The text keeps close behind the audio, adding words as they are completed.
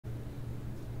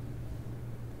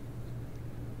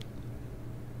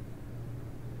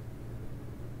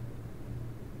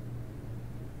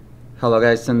Hello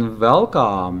guys and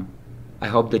welcome. I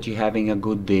hope that you're having a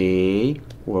good day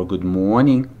or good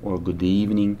morning or good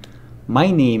evening. My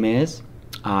name is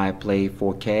I play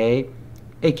 4K,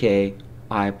 aka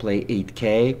I play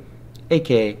 8K,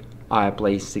 aka I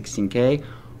play 16K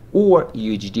or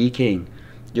UHD King.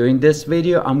 During this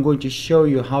video I'm going to show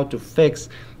you how to fix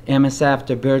MSI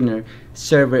Afterburner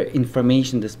server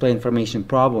information display information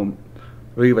problem,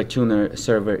 Riva Tuner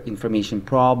server information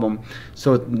problem,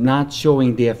 so not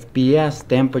showing the FPS,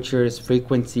 temperatures,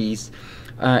 frequencies,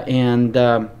 and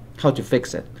how to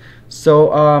fix it.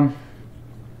 So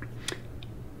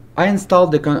I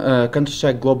installed the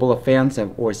Counter-Strike Global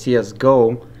Offensive or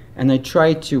CSGO, and I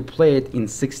tried to play it in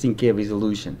 16K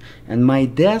resolution, and my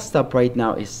desktop right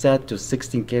now is set to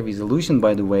 16K resolution.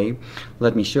 By the way,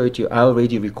 let me show it to you. I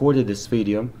already recorded this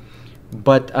video,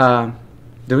 but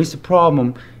there is a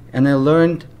problem and I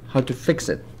learned how to fix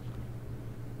it.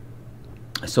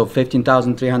 So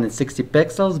 15,360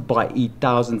 pixels by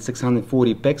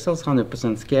 8,640 pixels,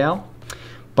 100% scale.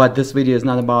 But this video is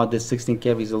not about the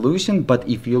 16K resolution, but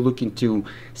if you're looking to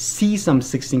see some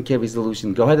 16K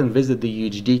resolution, go ahead and visit the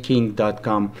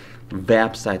UHDking.com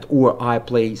website or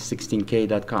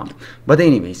iplay16k.com. But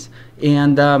anyways,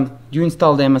 and you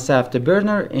install the MSI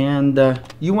Afterburner and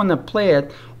you want to play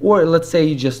it, or let's say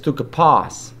you just took a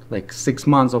pause, like 6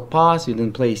 months of pause, you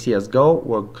didn't play CSGO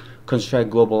or Counter-Strike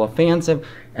Global Offensive,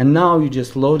 and now you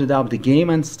just loaded up the game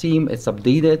on Steam, it's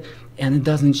updated, and it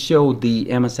doesn't show the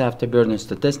MSI Afterburner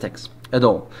statistics at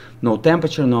all. No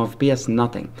temperature, no FPS,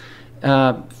 nothing.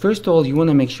 First of all, you want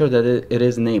to make sure that it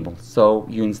is enabled. So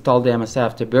you install the MSI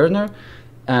Afterburner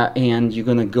and you're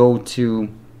going to go to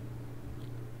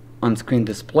on-screen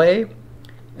display,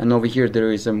 and over here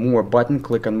there is a more button.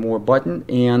 Click on more button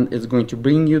and it's going to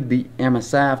bring you the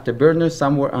MSI Afterburner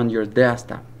somewhere on your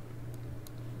desktop.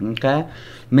 Okay,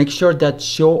 make sure that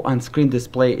show on screen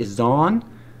display is on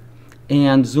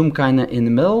and zoom kinda in the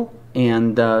middle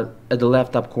and at the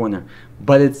left top corner,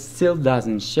 but it still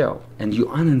doesn't show. And you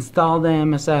uninstall the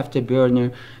MSI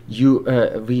Afterburner, you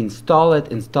reinstall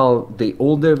it, install the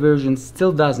older version,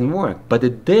 still doesn't work, but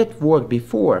it did work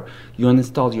before. You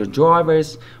uninstall your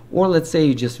drivers, or let's say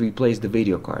you just replace the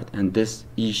video card and this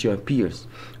issue appears.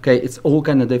 Okay, it's all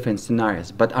kind of different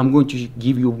scenarios, but I'm going to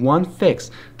give you one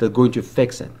fix that's going to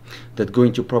fix it, that's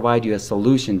going to provide you a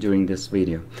solution during this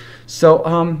video. So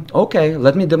okay,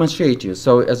 let me demonstrate you.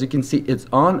 So as you can see, it's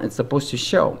on, it's supposed to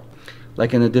show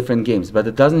like in the different games, but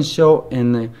it doesn't show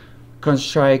in the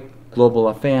Counter-Strike Global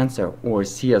Offensive or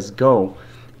CSGO.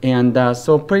 And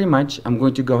so pretty much I'm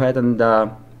going to go ahead and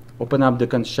open up the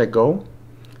Counter-Strike Go.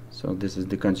 So this is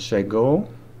the Counter-Strike Go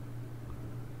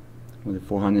with a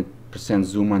 400%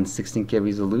 zoom on 16K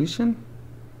resolution.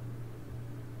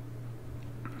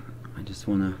 I just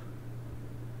wanna,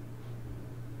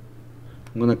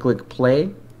 I'm gonna click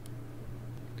play.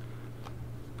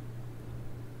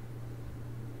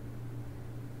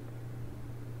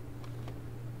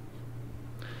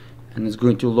 And it's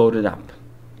going to load it up.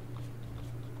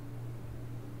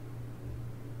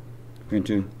 I'm going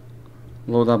to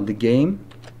load up the game.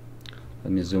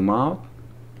 Let me zoom out.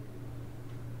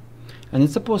 And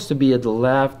it's supposed to be at the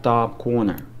left top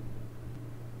corner.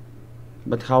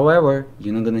 But however,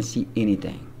 you're not gonna see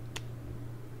anything.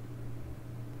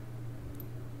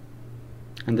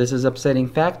 And this is upsetting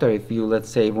factor if you, let's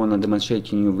say, want to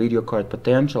demonstrate your video card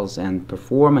potentials and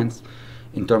performance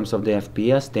in terms of the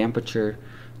FPS, temperature,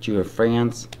 to your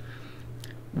friends.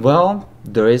 Well,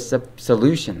 there is a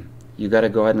solution. You gotta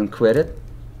go ahead and quit it.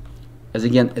 As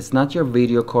again, it's not your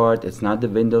video card, it's not the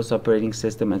Windows operating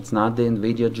system, it's not the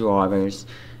NVIDIA drivers,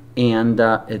 and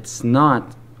it's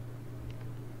not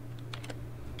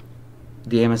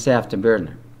the MSI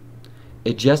Afterburner.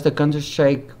 It's just a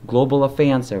Counter-Strike Global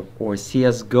Offensive or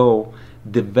CSGO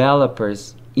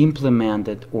developers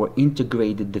implemented or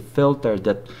integrated the filter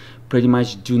that pretty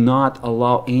much do not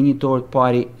allow any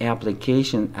third-party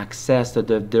application access to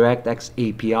the DirectX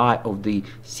API of the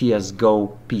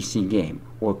CSGO PC game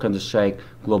or Counter-Strike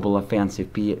Global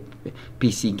Offensive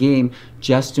PC game,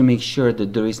 just to make sure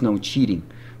that there is no cheating,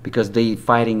 because they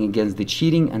fighting against the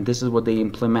cheating, and this is what they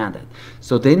implemented.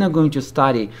 So they're not going to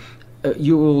study.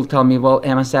 You will tell me, well,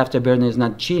 MSI Afterburner is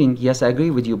not cheating. Yes, I agree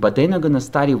with you, but they're not going to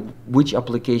study which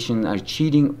application are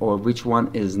cheating or which one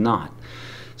is not.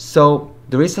 So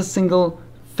there is a single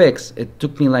fix. It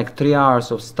took me like 3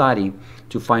 hours of study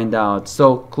to find out.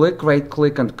 So right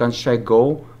click on Counter-Strike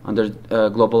Go under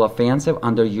Global Offensive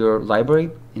under your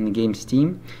library in the game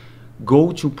Steam.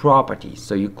 Go to properties.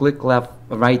 So you click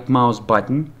right mouse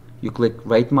button. You click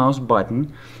right mouse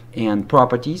button and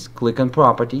properties. Click on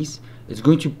properties. It's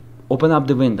going to open up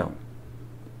the window.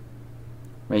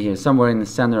 right here, somewhere in the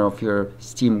center of your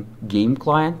Steam game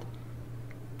client,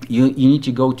 you need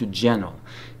to go to General.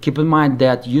 Keep in mind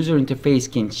that user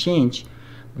interface can change,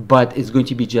 but it's going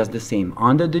to be just the same.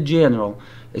 Under the General,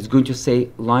 it's going to say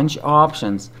Launch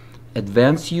Options.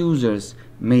 Advanced users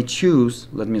may choose,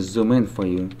 let me zoom in for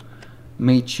you,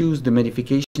 may choose the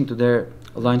modification to their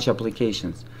launch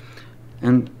applications.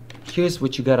 And here's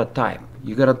what you gotta type.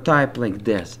 You gotta type like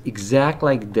this, exact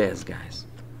like this, guys.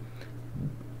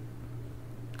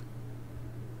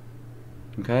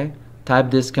 Okay,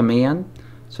 type this command.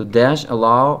 So dash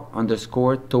allow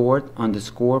underscore tort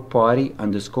underscore party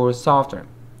underscore software.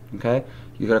 Okay,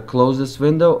 you gotta close this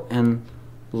window and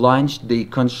launch the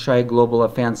Counter-Strike Global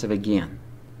Offensive again,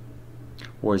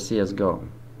 or CSGO.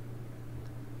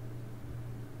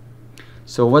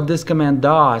 So what this command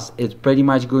does, it's pretty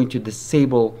much going to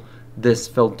disable this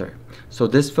filter. So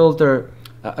this filter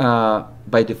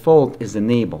by default is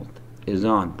enabled, is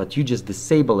on, but you just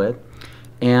disable it,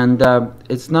 and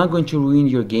it's not going to ruin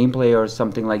your gameplay or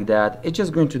something like that. It's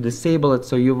just going to disable it,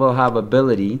 so you will have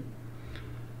ability.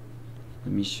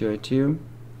 Let me show it to you.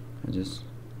 I just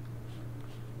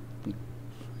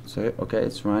say, okay,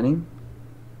 it's running.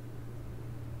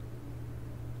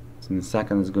 So in a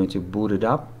second it's going to boot it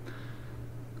up.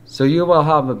 So you will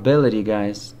have ability,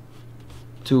 guys,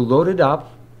 to load it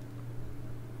up.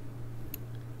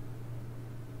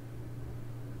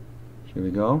 Here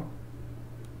we go.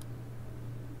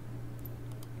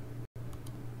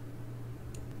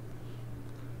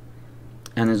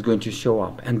 And it's going to show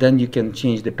up, and then you can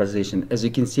change the position. As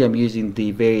you can see, I'm using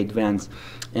the very advanced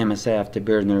MSI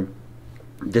Afterburner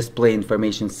display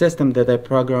information system that I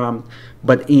programmed,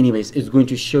 but anyways, it's going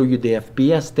to show you the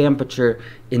FPS temperature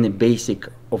in the basic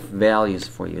of values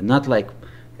for you, not like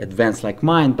advanced like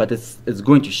mine, but it's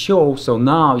going to show. So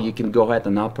now you can go ahead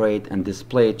and operate and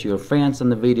display it to your friends on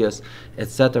the videos,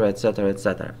 etc., etc.,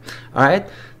 etc. All right,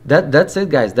 that's it,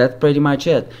 guys. That's pretty much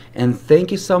it, and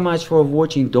thank you so much for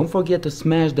watching. Don't forget to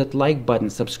smash that like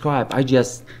button, subscribe. I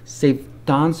just saved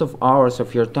tons of hours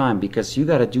of your time, because you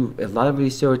got to do a lot of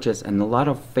researches and a lot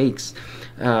of fakes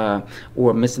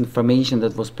or misinformation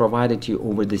that was provided to you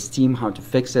over the Steam, how to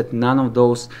fix it. None of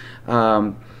those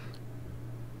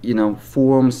you know,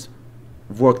 forums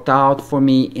worked out for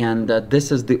me, and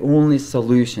this is the only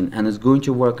solution, and it's going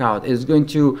to work out. It's going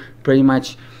to pretty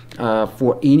much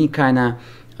for any kind of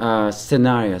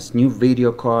scenarios: new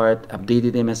video card,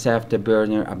 updated MSI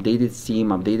Afterburner, updated Steam,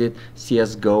 updated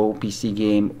CSGO PC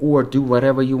game, or do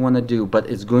whatever you want to do, but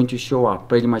it's going to show up.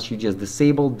 Pretty much you just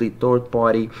disable the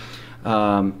third-party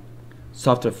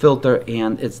software filter,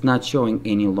 and it's not showing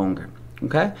any longer.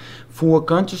 Okay, for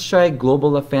Counter-Strike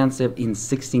Global Offensive in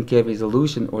 16K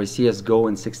resolution, or CSGO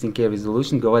in 16K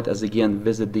resolution, go ahead as again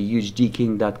visit the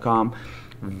hugedking.com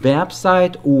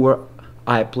website, or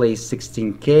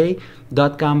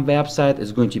iplay16k.com website.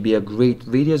 Is going to be a great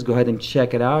videos. Go ahead and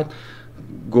check it out.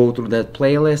 Go through that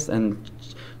playlist and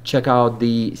check out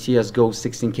the CSGO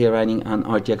 16K running on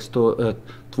RTX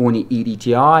 2080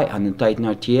 Ti and the Titan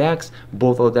RTX,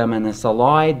 both of them in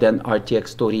SLI, then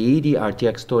RTX 3080,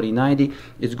 RTX 3090.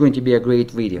 It's going to be a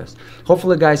great videos.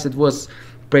 Hopefully, guys, it was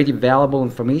pretty valuable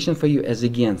information for you. As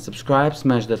again, subscribe,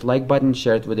 smash that like button,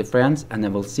 share it with your friends, and I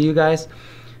will see you guys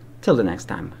till the next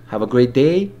time. Have a great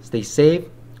day, stay safe,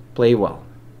 play well.